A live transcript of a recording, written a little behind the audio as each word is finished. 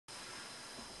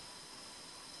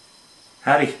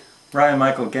Howdy, Ryan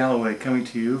Michael Galloway coming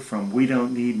to you from We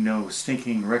Don't Need No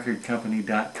Stinking Record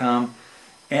Company.com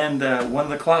and one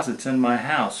of the closets in my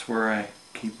house where I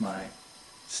keep my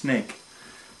snake.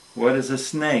 What is a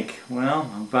snake?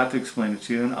 Well, I'm about to explain it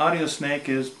to you. An audio snake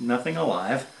is nothing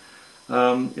alive.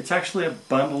 It's actually a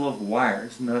bundle of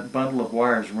wires, and that bundle of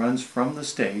wires runs from the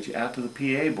stage out to the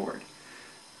PA board.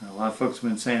 A lot of folks have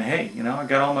been saying, hey, you know, I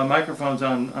got all my microphones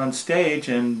on stage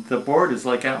and the board is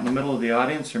like out in the middle of the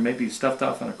audience or maybe stuffed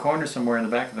off in a corner somewhere in the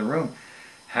back of the room.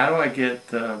 How do I get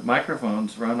the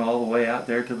microphones run all the way out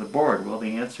there to the board? Well,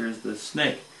 the answer is the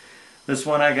snake. This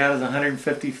one I got is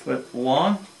 150 foot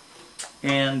long,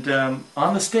 and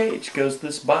on the stage goes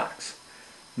this box.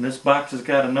 And this box has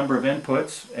got a number of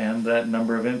inputs, and that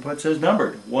number of inputs is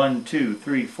numbered 1, 2,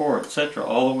 3, 4, etc.,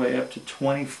 all the way up to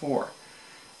 24.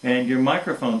 And your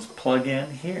microphones plug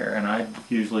in here, and I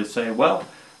usually say, well,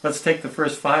 let's take the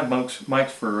first 5 mics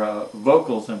for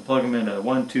vocals and plug them into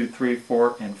 1, 2, 3,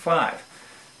 4, and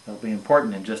 5. That'll be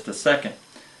important in just a second.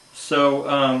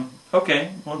 So,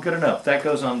 okay, well, good enough. That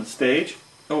goes on the stage.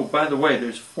 Oh, by the way,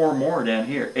 there's 4 more down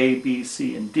here, A, B,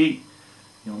 C, and D.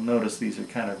 You'll notice these are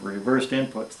kind of reversed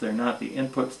inputs. They're not the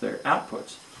inputs, they're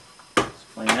outputs. I'll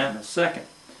explain that in a second.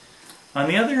 On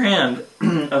the other end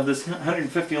of this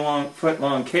 150 foot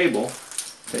long cable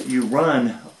that you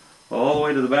run all the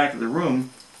way to the back of the room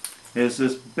is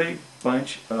this big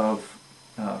bunch of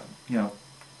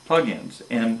plug-ins,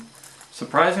 and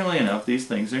surprisingly enough, these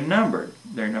things are numbered.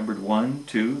 They're numbered 1,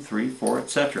 2, 3, 4,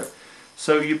 etc.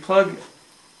 So you plug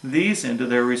these into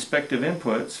their respective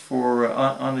inputs for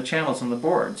on the channels on the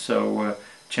board. So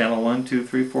channel 1, 2,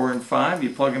 3, 4, and 5,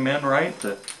 you plug them in right.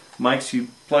 The mics you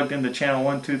plugged into channel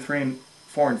 1, 2, 3,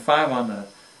 4, and 5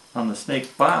 on the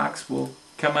snake box will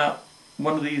come out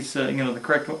one of these, the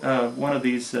correct one of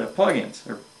these plugins.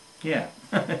 Or yeah.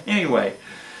 Anyway,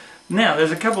 now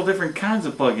there's a couple different kinds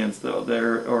of plugins though,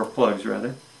 or plugs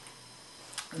rather.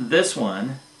 This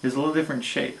one is a little different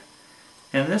shape,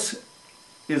 and this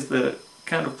is the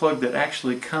kind of plug that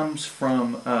actually comes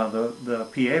from the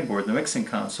PA board, the mixing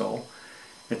console.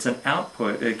 It's an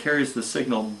output. It carries the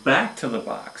signal back to the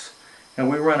box, and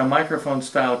we run a microphone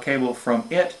style cable from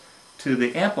it to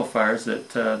the amplifiers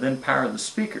that then power the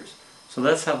speakers. So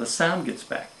that's how the sound gets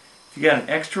back. If you got an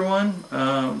extra one,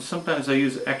 sometimes I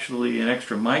use actually an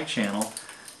extra mic channel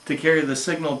to carry the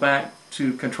signal back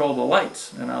to control the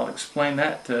lights, and I'll explain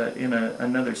that in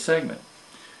another segment.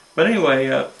 But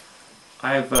anyway,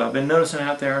 I've been noticing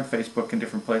out there on Facebook and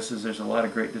different places there's a lot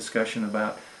of great discussion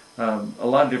about a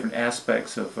lot of different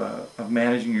aspects of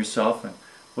managing yourself and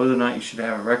whether or not you should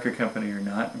have a record company or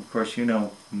not. And of course, you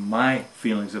know my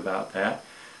feelings about that.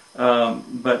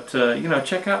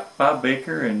 Check out Bob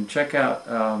Baker and check out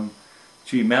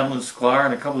Madeline Sklar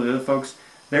and a couple of the other folks.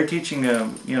 They're teaching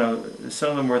some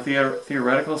of the more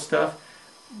theoretical stuff.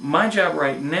 My job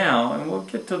right now, and we'll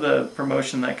get to the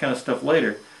promotion, that kind of stuff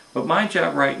later, but my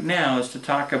job right now is to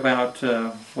talk about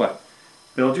what?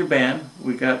 Build your band.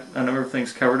 We got a number of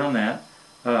things covered on that.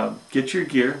 Get your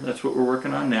gear. That's what we're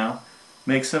working on now.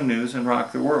 Make some news and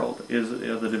rock the world is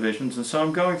the divisions. And so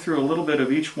I'm going through a little bit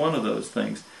of each one of those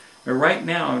things. But right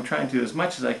now I'm trying to, as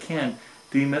much as I can,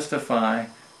 demystify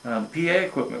the PA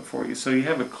equipment for you, so you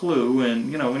have a clue.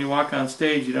 And when you walk on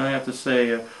stage, you don't have to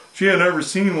say, "Gee, I've never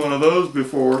seen one of those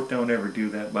before." Don't ever do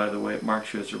that, by the way. It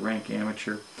marks you as a rank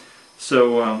amateur.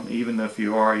 So even if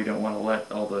you are, you don't want to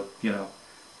let all the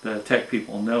the tech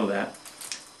people know that.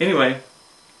 Anyway,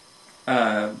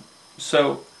 that's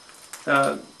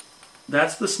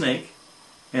the snake,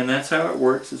 and that's how it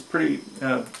works. It's pretty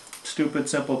stupid,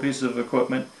 simple piece of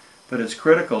equipment, but it's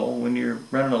critical when you're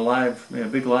running a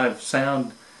big live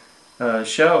sound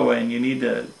show, and you need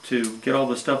to get all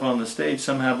the stuff on the stage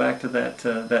somehow back to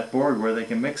that board where they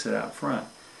can mix it out front.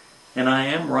 And I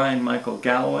am Ryan Michael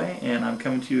Galloway, and I'm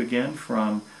coming to you again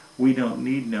from We Don't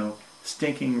Need No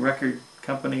Stinking Record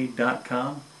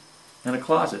Company.com and a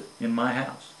closet in my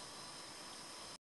house.